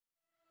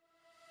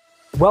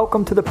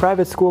Welcome to the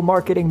Private School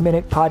Marketing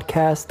Minute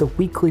Podcast, the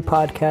weekly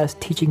podcast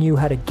teaching you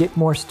how to get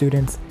more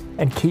students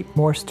and keep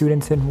more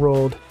students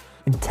enrolled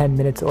in 10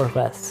 minutes or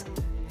less.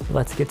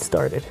 Let's get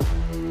started.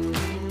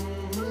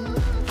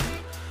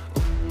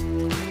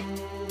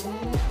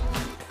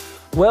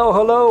 Well,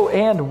 hello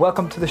and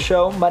welcome to the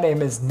show. My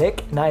name is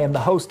Nick and I am the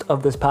host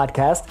of this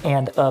podcast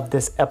and of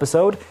this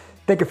episode.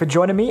 Thank you for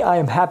joining me. I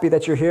am happy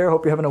that you're here.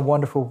 Hope you're having a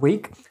wonderful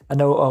week. I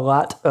know a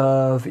lot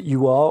of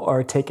you all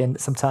are taking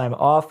some time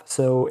off.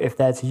 So if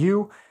that's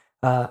you,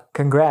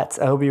 congrats.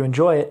 I hope you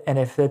enjoy it. And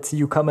if it's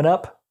you coming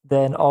up,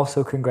 then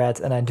also congrats.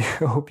 And I do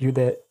hope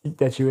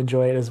that you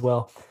enjoy it as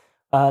well.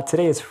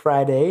 Today is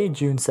Friday,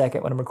 June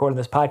 2nd, when I'm recording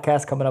this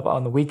podcast, coming up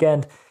on the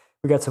weekend.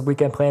 We got some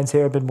weekend plans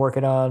here. I've been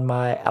working on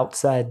my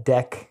outside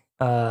deck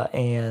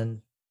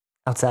and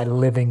outside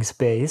living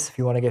space, if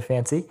you want to get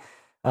fancy.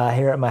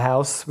 Here at my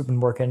house, we've been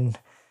working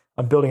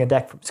on building a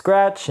deck from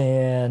scratch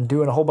and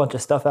doing a whole bunch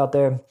of stuff out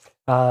there.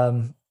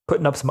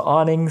 Putting up some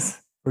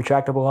awnings,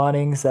 retractable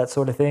awnings, that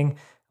sort of thing.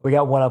 We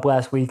got one up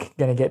last week,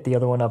 going to get the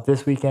other one up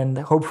this weekend.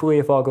 Hopefully,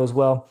 if all goes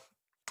well.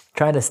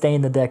 Trying to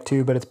stain the deck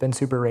too, but it's been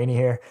super rainy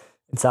here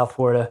in South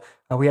Florida.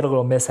 We had a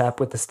little mishap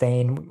with the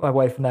stain. My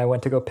wife and I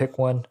went to go pick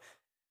one,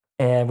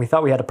 and we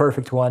thought we had a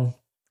perfect one.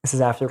 This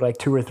is after like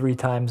 2 or 3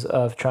 times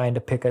of trying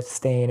to pick a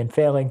stain and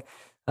failing.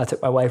 I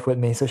took my wife with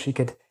me so she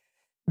could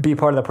be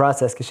part of the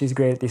process because she's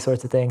great at these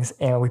sorts of things.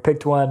 And we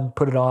picked one,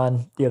 put it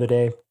on the other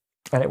day,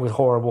 and it was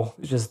horrible.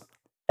 It was just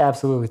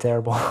absolutely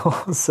terrible.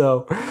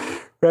 So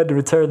we had to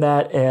return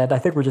that, and I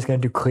think we're just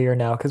going to do clear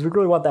now because we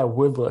really want that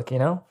wood look, you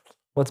know?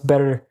 What's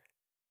better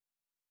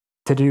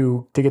to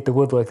do to get the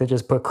wood look than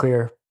just put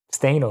clear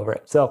stain over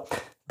it? So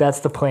that's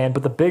the plan.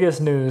 But the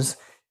biggest news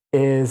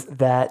is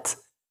that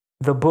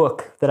the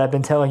book that I've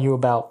been telling you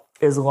about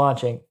is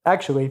launching.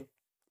 Actually,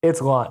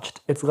 it's launched.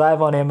 It's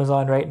live on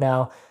Amazon right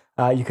now.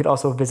 You could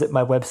also visit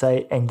my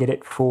website and get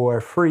it for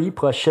free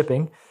plus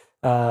shipping.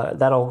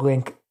 That'll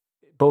link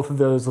both of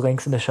those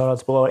links in the show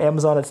notes below. At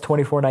Amazon, it's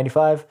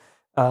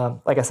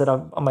 $24.95. Like I said,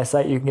 on my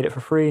site, you can get it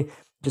for free.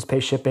 Just pay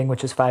shipping,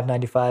 which is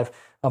 $5.95.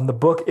 The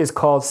book is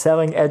called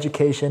Selling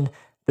Education,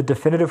 The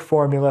Definitive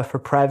Formula for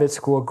Private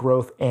School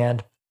Growth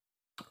and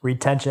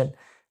Retention.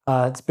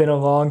 It's been a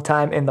long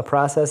time in the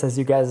process, as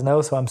you guys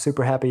know, so I'm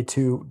super happy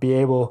to be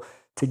able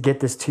to get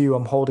this to you.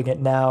 I'm holding it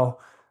now,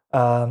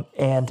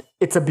 and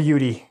it's a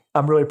beauty.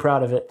 I'm really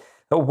proud of it.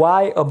 But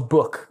why a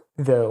book,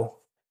 though?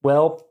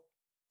 Well,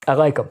 I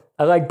like them.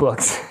 I like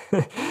books,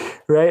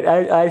 right?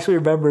 I actually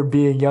remember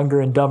being younger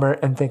and dumber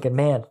and thinking,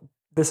 man,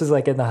 this is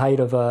like in the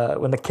height of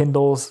when the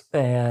Kindles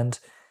and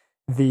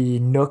the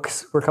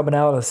Nooks were coming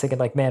out. I was thinking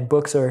like, man,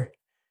 books are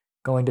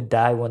going to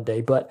die one day.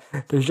 But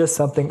there's just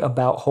something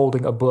about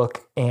holding a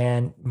book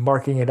and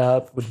marking it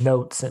up with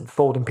notes and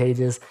folding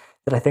pages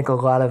that I think a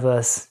lot of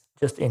us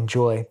just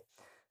enjoy.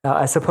 Now,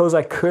 I suppose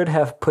I could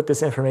have put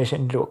this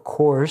information into a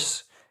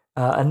course,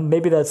 and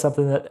maybe that's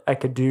something that I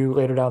could do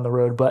later down the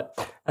road,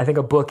 but I think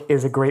a book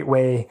is a great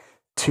way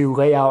to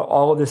lay out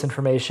all of this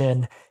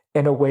information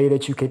in a way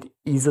that you could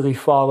easily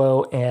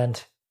follow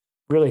and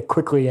really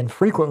quickly and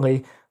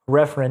frequently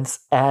reference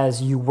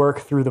as you work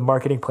through the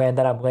marketing plan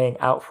that I'm laying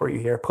out for you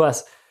here.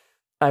 Plus,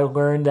 I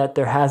learned that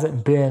there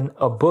hasn't been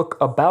a book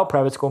about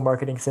private school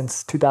marketing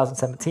since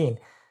 2017,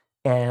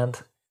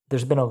 and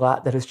there's been a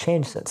lot that has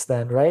changed since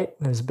then, right?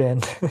 There's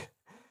been,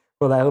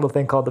 well, that little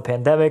thing called the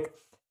pandemic,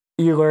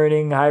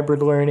 e-learning,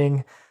 hybrid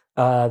learning.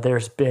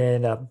 There's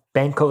been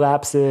bank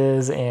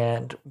collapses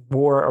and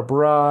war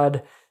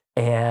abroad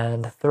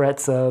and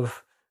threats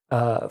of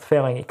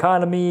failing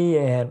economy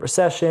and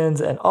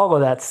recessions and all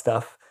of that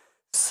stuff.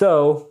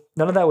 So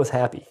none of that was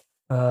happy.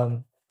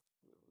 There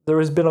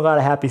has been a lot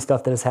of happy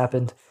stuff that has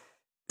happened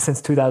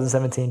since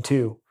 2017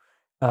 too.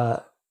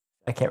 I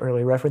can't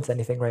really reference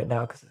anything right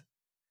now because,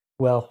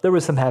 well, there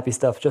was some happy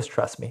stuff, just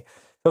trust me.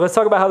 So let's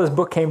talk about how this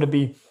book came to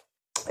be.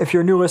 If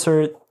you're a new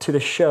listener to the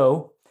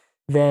show,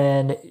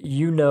 then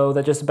you know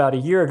that just about a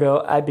year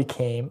ago, I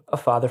became a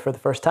father for the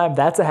first time.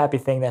 That's a happy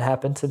thing that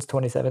happened since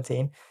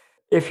 2017.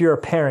 If you're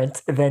a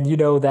parent, then you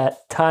know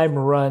that time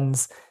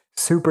runs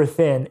super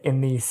thin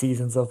in these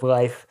seasons of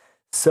life.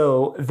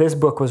 So this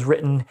book was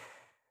written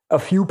a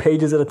few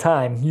pages at a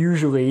time,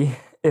 usually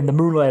in the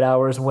moonlight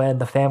hours when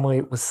the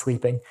family was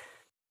sleeping.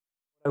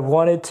 What I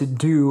wanted to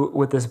do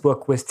with this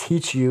book was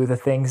teach you the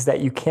things that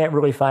you can't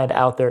really find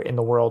out there in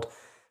the world.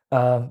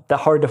 The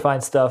hard to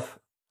find stuff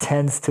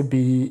tends to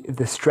be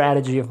the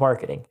strategy of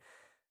marketing,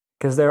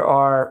 because there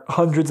are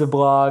hundreds of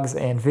blogs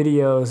and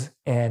videos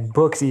and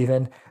books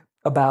even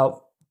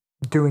about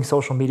doing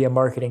social media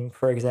marketing,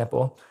 for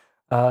example,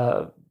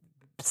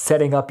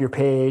 setting up your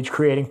page,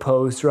 creating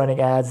posts,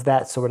 running ads,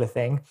 that sort of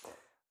thing.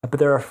 But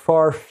there are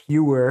far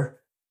fewer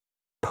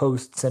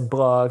posts and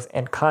blogs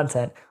and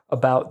content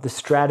about the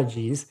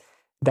strategies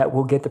that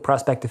will get the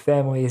prospective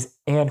families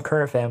and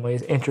current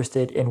families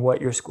interested in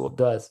what your school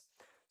does.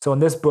 So in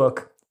this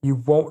book, you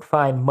won't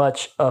find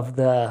much of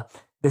the,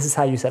 this is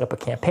how you set up a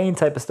campaign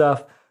type of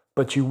stuff,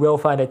 but you will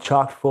find it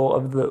chock full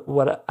of the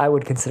what I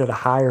would consider the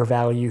higher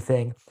value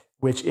thing,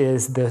 which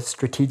is the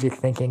strategic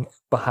thinking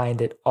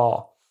behind it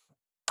all.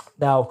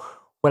 Now,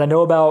 what I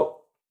know about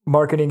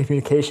marketing and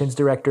communications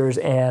directors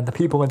and the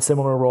people in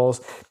similar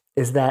roles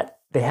is that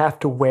they have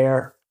to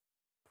wear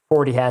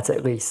 40 hats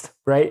at least,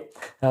 right?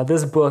 Now,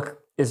 this book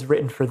is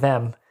written for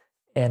them.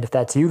 And if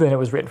that's you, then it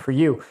was written for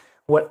you.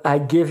 What I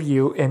give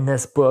you in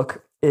this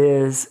book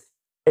is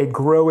a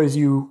grow as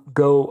you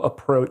go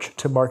approach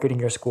to marketing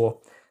your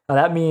school. Now,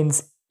 that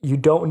means you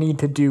don't need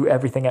to do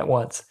everything at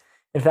once.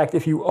 In fact,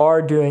 if you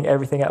are doing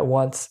everything at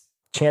once,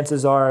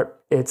 chances are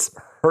it's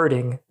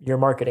hurting your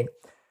marketing.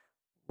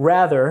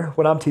 Rather,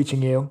 what I'm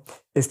teaching you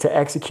is to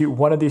execute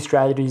one of these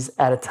strategies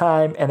at a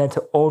time and then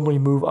to only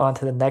move on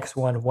to the next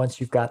one once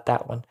you've got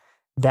that one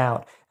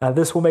down. Now,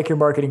 this will make your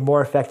marketing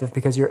more effective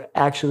because you're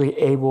actually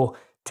able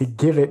to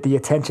give it the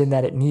attention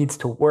that it needs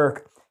to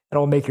work. And it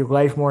will make your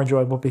life more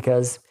enjoyable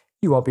because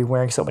you won't be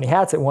wearing so many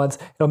hats at once.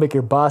 It'll make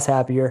your boss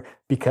happier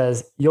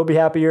because you'll be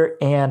happier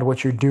and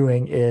what you're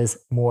doing is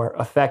more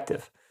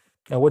effective.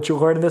 Now, what you'll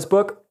learn in this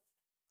book,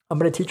 I'm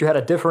going to teach you how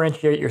to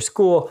differentiate your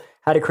school,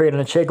 how to create an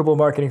unshakable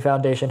marketing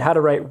foundation, how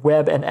to write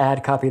web and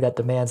ad copy that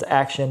demands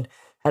action,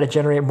 how to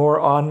generate more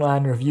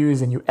online reviews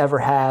than you ever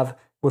have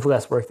with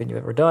less work than you've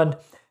ever done,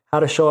 how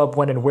to show up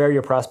when and where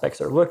your prospects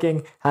are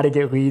looking, how to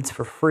get leads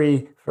for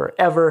free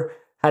forever,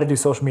 how to do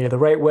social media the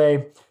right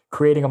way,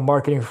 creating a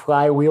marketing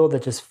flywheel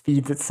that just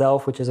feeds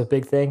itself, which is a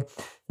big thing,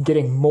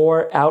 getting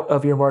more out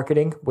of your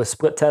marketing with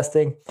split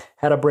testing,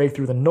 how to break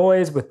through the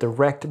noise with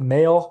direct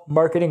mail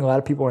marketing. A lot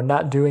of people are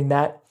not doing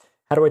that.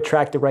 How to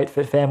attract the right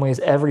fit families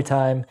every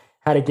time,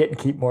 how to get and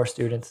keep more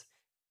students,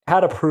 how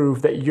to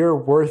prove that you're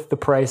worth the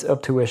price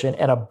of tuition,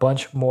 and a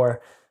bunch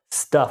more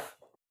stuff.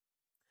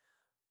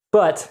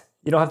 But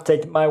you don't have to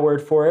take my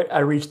word for it. I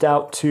reached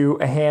out to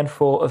a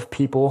handful of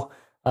people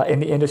in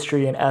the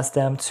industry and asked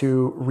them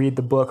to read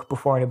the book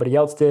before anybody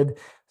else did,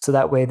 so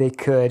that way they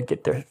could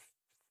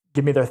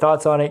give me their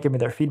thoughts on it, give me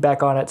their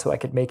feedback on it, so I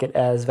could make it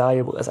as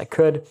valuable as I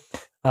could.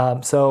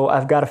 So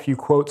I've got a few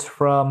quotes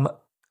from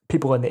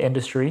people in the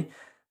industry.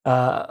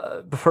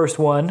 The first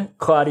one,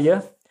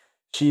 Claudia,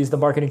 she's the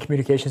marketing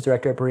communications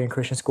director at Berean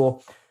Christian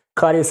School.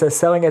 Claudia says,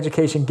 selling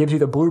education gives you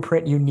the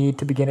blueprint you need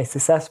to begin a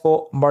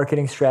successful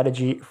marketing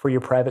strategy for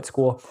your private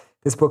school.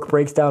 This book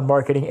breaks down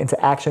marketing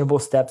into actionable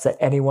steps that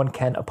anyone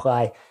can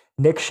apply.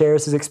 Nick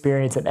shares his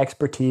experience and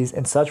expertise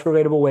in such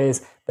relatable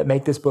ways that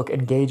make this book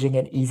engaging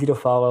and easy to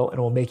follow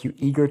and will make you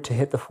eager to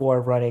hit the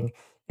floor running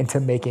into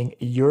making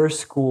your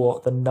school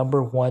the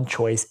number one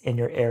choice in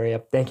your area.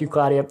 Thank you,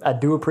 Claudia. I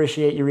do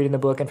appreciate you reading the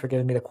book and for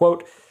giving me the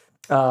quote.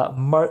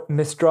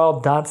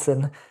 Mistral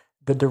Donson,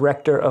 the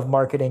director of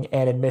marketing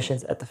and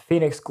admissions at the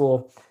Phoenix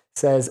School,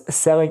 says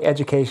selling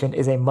education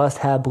is a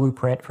must-have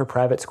blueprint for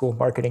private school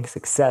marketing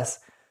success.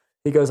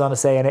 He goes on to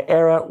say, in an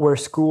era where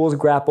schools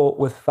grapple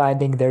with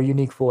finding their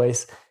unique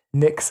voice,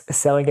 Nick's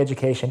selling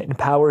education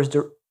empowers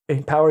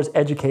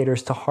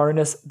educators to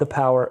harness the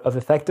power of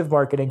effective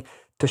marketing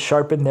to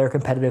sharpen their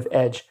competitive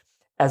edge.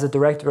 As a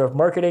director of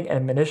marketing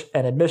and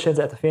admissions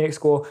at the Phoenix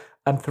School,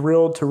 I'm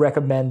thrilled to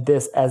recommend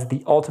this as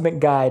the ultimate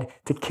guide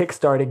to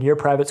kickstarting your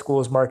private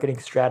school's marketing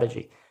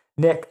strategy.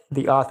 Nick,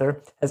 the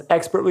author, has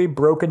expertly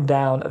broken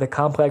down the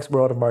complex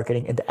world of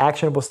marketing into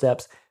actionable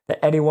steps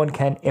that anyone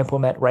can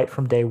implement right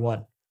from day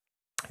one.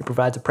 He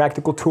provides a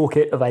practical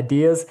toolkit of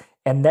ideas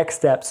and next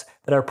steps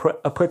that are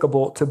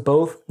applicable to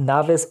both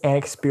novice and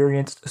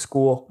experienced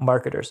school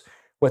marketers.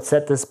 What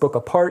set this book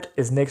apart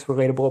is Nick's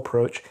relatable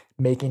approach,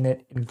 making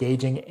it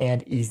engaging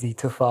and easy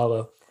to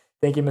follow.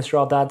 Thank you, Mr.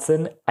 Al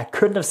Dodson. I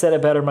couldn't have said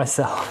it better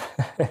myself.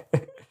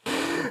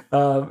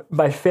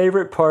 My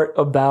favorite part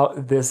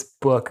about this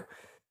book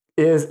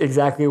is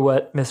exactly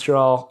what Mr.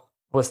 Al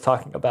was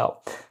talking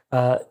about.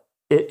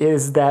 It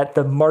is that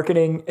the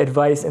marketing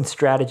advice and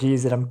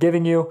strategies that I'm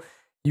giving you,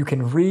 you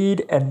can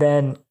read and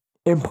then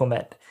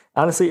implement.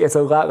 Honestly, it's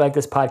a lot like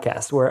this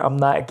podcast where I'm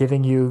not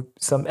giving you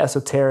some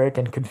esoteric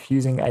and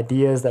confusing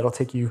ideas that'll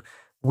take you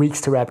weeks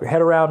to wrap your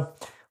head around.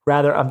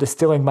 Rather, I'm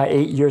distilling my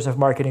 8 years of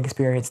marketing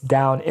experience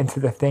down into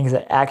the things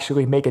that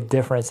actually make a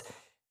difference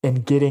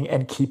in getting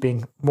and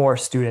keeping more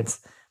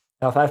students.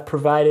 Now, if I've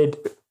provided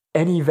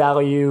any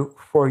value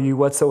for you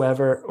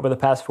whatsoever over the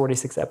past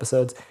 46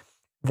 episodes,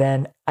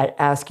 then I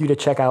ask you to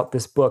check out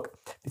this book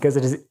because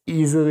it is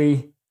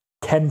easily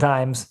 10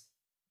 times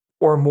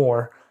or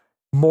more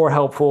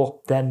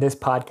helpful than this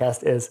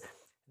podcast is.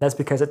 That's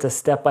because it's a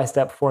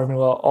step-by-step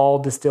formula all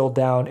distilled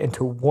down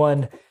into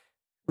one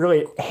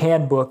really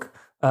handbook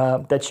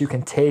that you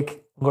can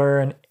take,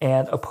 learn,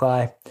 and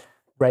apply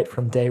right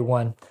from day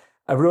one.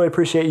 I really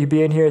appreciate you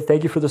being here.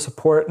 Thank you for the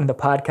support in the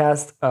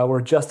podcast.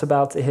 We're just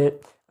about to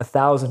hit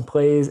 1,000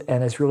 plays,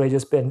 and it's really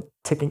just been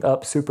ticking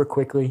up super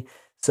quickly.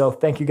 So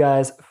thank you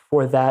guys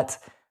for that.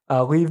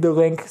 Leave the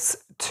links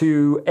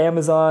to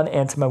Amazon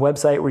and to my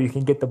website where you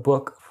can get the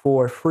book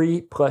for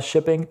free plus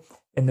shipping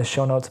in the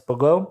show notes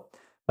below.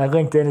 My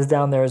LinkedIn is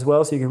down there as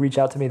well, so you can reach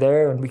out to me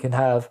there and we can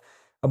have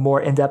a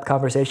more in-depth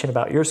conversation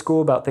about your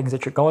school, about things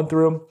that you're going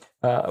through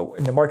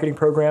in the marketing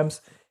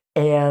programs.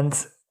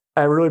 And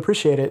I really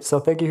appreciate it. So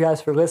thank you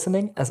guys for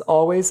listening. As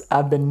always,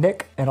 I've been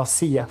Nick, and I'll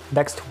see you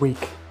next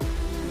week.